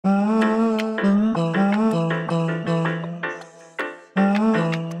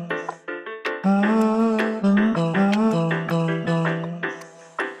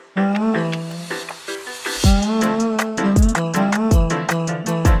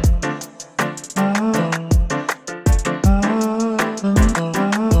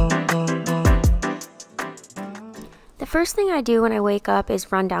first thing I do when I wake up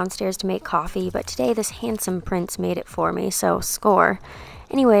is run downstairs to make coffee, but today this handsome prince made it for me, so score.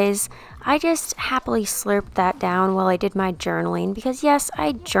 Anyways, I just happily slurped that down while I did my journaling because yes,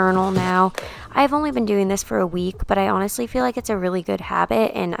 I journal now. I've only been doing this for a week, but I honestly feel like it's a really good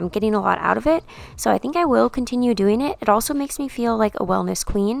habit and I'm getting a lot out of it, so I think I will continue doing it. It also makes me feel like a wellness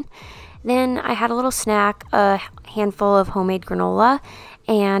queen. Then I had a little snack, a handful of homemade granola,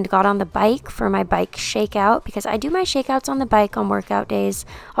 and got on the bike for my bike shakeout because I do my shakeouts on the bike on workout days.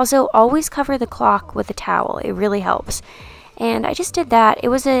 Also, always cover the clock with a towel. It really helps. And I just did that. It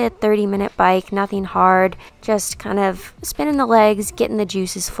was a 30-minute bike, nothing hard, just kind of spinning the legs, getting the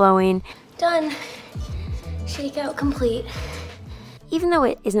juices flowing. Done. Shakeout complete. Even though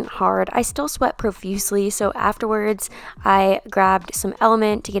it isn't hard, I still sweat profusely, so afterwards I grabbed some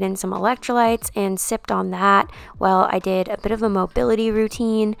Element to get in some electrolytes and sipped on that while I did a bit of a mobility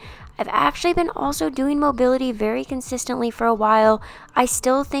routine. I've actually been also doing mobility very consistently for a while. I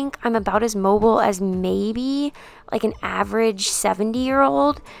still think I'm about as mobile as maybe like an average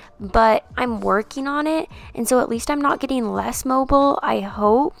 70-year-old, but I'm working on it, and so at least I'm not getting less mobile, I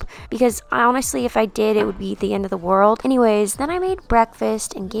hope, because honestly, if I did, it would be the end of the world. Anyways, then I made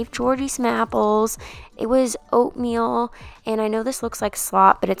breakfast and gave Georgie some apples. It was oatmeal, and I know this looks like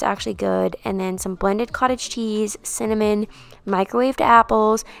slop, but it's actually good, and then some blended cottage cheese, cinnamon, microwaved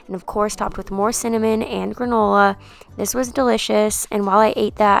apples, and of course topped with more cinnamon and granola. This was delicious, and while I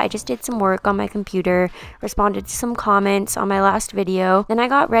ate that, I just did some work on my computer, responded to some comments on my last video. Then I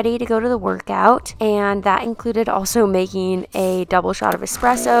got ready to go to the workout, and that included also making a double shot of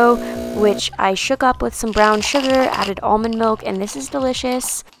espresso, which I shook up with some brown sugar, added almond milk, and this is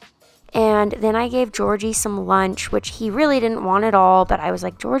delicious. And then I gave Georgie some lunch, which he really didn't want at all, but I was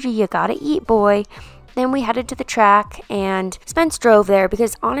like, Georgie, you gotta eat, boy. Then we headed to the track, and Spence drove there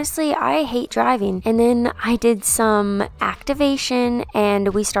because honestly, I hate driving. And then I did some activation,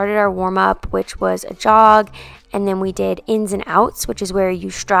 and we started our warm-up, which was a jog, and then we did ins and outs, which is where you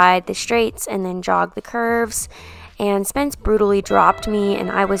stride the straights and then jog the curves. And Spence brutally dropped me,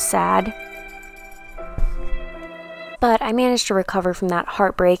 and I was sad. But I managed to recover from that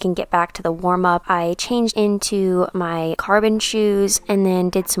heartbreak and get back to the warm-up. I changed into my carbon shoes and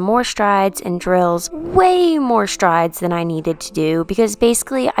then did some more strides and drills, way more strides than I needed to do, because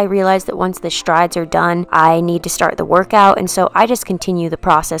basically I realized that once the strides are done, I need to start the workout, and so I just continue the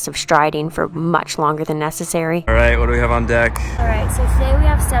process of striding for much longer than necessary. All right, what do we have on deck? All right, so today we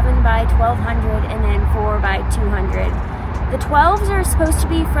have 7x1200 and then 4x200. The 12s are supposed to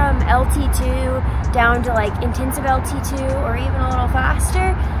be from LT2 down to like intensive LT2 or even a little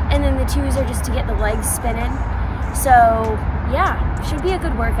faster, and then the 2s are just to get the legs spinning. So yeah, should be a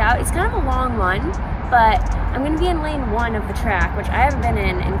good workout. It's kind of a long one, but I'm going to be in lane 1 of the track, which I haven't been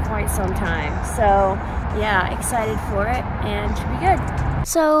in quite some time. So yeah, excited for it, and should be good.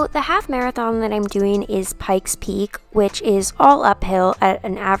 So the half marathon that I'm doing is Pikes Peak, which is all uphill at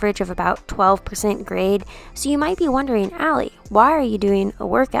an average of about 12% grade. So you might be wondering, Allie, why are you doing a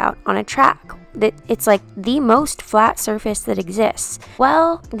workout on a track that it's like the most flat surface that exists?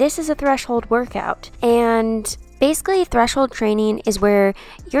 Well, this is a threshold workout, and basically, threshold training is where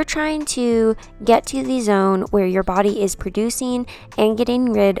you're trying to get to the zone where your body is producing and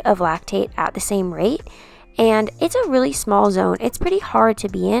getting rid of lactate at the same rate. And it's a really small zone. It's pretty hard to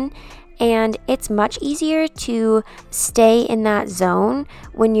be in, and it's much easier to stay in that zone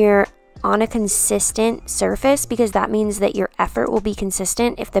when you're on a consistent surface, because that means that your effort will be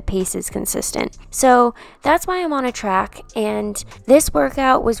consistent if the pace is consistent. So that's why I'm on a track, and this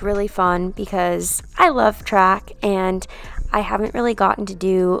workout was really fun because I love track and I haven't really gotten to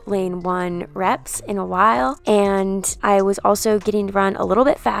do lane 1 reps in a while, and I was also getting to run a little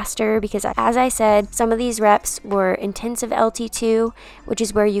bit faster because, as I said, some of these reps were intensive LT2, which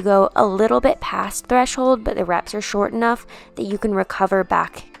is where you go a little bit past threshold, but the reps are short enough that you can recover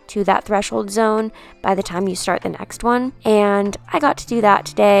back to that threshold zone by the time you start the next one. And I got to do that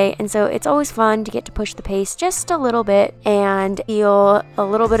today, and so it's always fun to get to push the pace just a little bit and feel a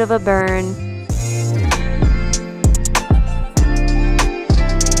little bit of a burn.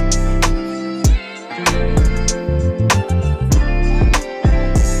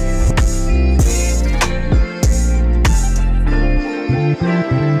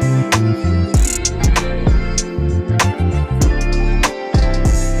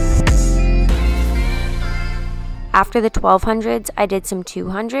 After the 1200s, I did some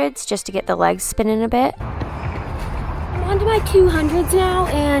 200s just to get the legs spinning a bit. I'm on to my 200s now,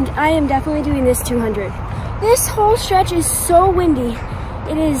 and I am definitely doing this 200. This whole stretch is so windy.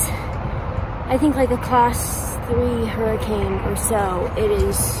 It is, I think, like a class 3 hurricane or so. It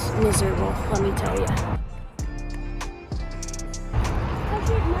is miserable, let me tell you.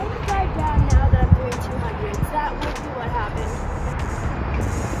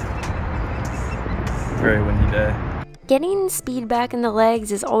 very windy day. Getting speed back in the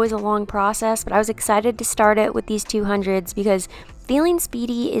legs is always a long process, but I was excited to start it with these 200s because feeling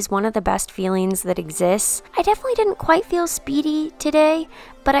speedy is one of the best feelings that exists. I definitely didn't quite feel speedy today,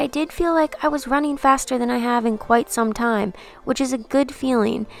 but I did feel like I was running faster than I have in quite some time, which is a good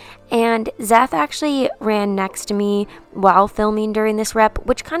feeling. And Zeth actually ran next to me while filming during this rep,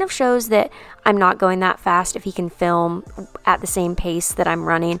 which kind of shows that I'm not going that fast if he can film at the same pace that I'm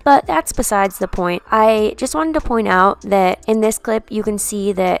running. But that's besides the point. I just wanted to point out that in this clip, you can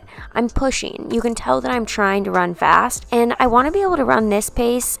see that I'm pushing. You can tell that I'm trying to run fast, and I want to be able to run this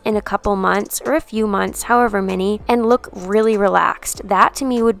pace in a couple months or a few months, however many, and look really relaxed. That to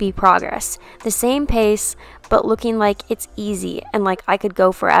me would be progress. The same pace, but looking like it's easy and like I could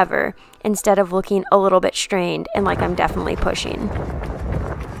go forever, instead of looking a little bit strained and like I'm definitely pushing.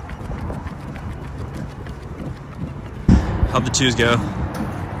 How'd the twos go?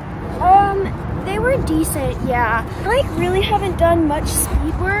 They were decent, yeah. I like really haven't done much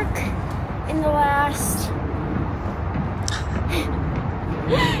speed work in the last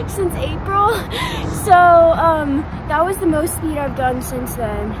since April. So that was the most speed I've done since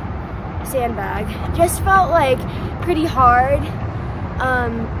then. Sandbag. Just felt like pretty hard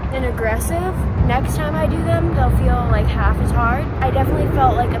and aggressive. Next time I do them, they'll feel like half as hard. I definitely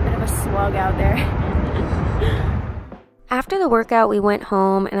felt like a bit of a slug out there. After the workout, we went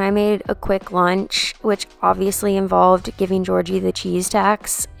home and I made a quick lunch, which obviously involved giving Georgie the cheese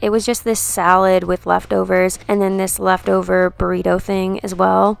tax. It was just this salad with leftovers and then this leftover burrito thing as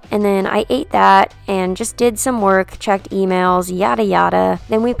well. And then I ate that and just did some work, checked emails, yada yada.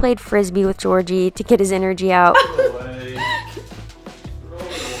 Then we played frisbee with Georgie to get his energy out.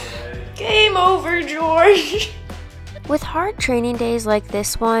 Game over, George. With hard training days like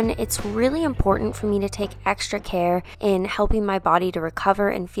this one, it's really important for me to take extra care in helping my body to recover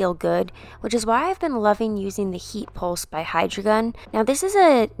and feel good, which is why I've been loving using the Heat Pulse by Hydrogun. Now, this is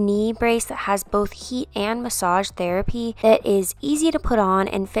a knee brace that has both heat and massage therapy that is easy to put on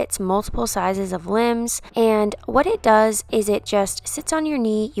and fits multiple sizes of limbs. And what it does is it just sits on your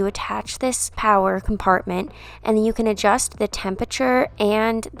knee, you attach this power compartment, and then you can adjust the temperature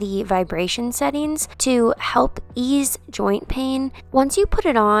and the vibration settings to help ease joint pain. Once you put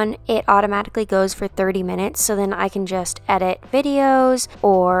it on, it automatically goes for 30 minutes, so then I can just edit videos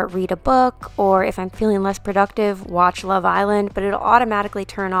or read a book, or if I'm feeling less productive, watch Love Island, but it'll automatically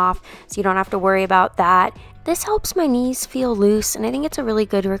turn off so you don't have to worry about that. This helps my knees feel loose, and I think it's a really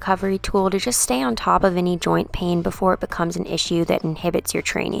good recovery tool to just stay on top of any joint pain before it becomes an issue that inhibits your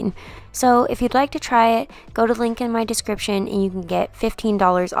training. So if you'd like to try it, go to the link in my description and you can get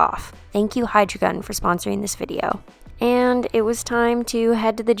 $15 off. Thank you, Hydrogun, for sponsoring this video. And it was time to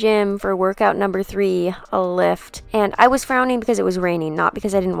head to the gym for workout number 3, a lift. And I was frowning because it was raining, not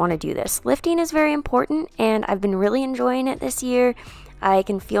because I didn't want to do this. Lifting is very important, and I've been really enjoying it this year. I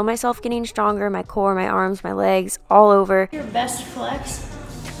can feel myself getting stronger, my core, my arms, my legs, all over. Your best flex?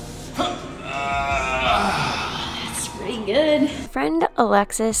 That's pretty good. Friend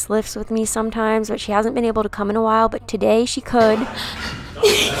Alexis lifts with me sometimes, but she hasn't been able to come in a while, but today she could.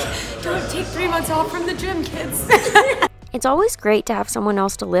 Don't take 3 months off from the gym, kids. It's always great to have someone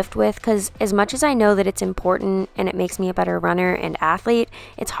else to lift with, because as much as I know that it's important and it makes me a better runner and athlete,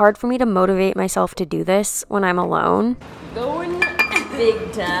 it's hard for me to motivate myself to do this when I'm alone. Going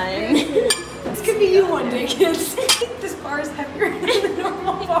big time. This could be you one day, kids. This bar is heavier than the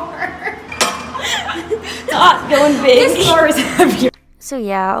normal bar. Not going big. This bar is heavier. So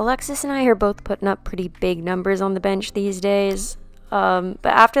yeah, Alexis and I are both putting up pretty big numbers on the bench these days. But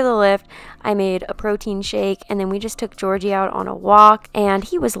after the lift, I made a protein shake, and then we just took Georgie out on a walk, and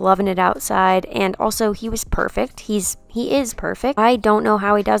he was loving it outside, and also he was perfect. He is perfect. I don't know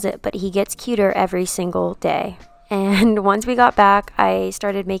how he does it, but he gets cuter every single day. And once we got back, I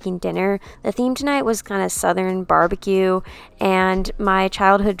started making dinner. The theme tonight was kind of Southern barbecue, and my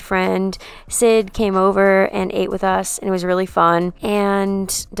childhood friend Sid came over and ate with us, and it was really fun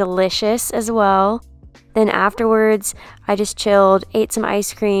and delicious as well. Then afterwards, I just chilled, ate some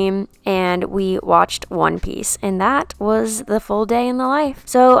ice cream, and we watched One Piece. And that was the full day in the life.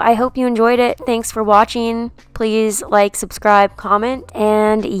 So I hope you enjoyed it. Thanks for watching. Please like, subscribe, comment.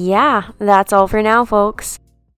 And yeah, that's all for now, folks.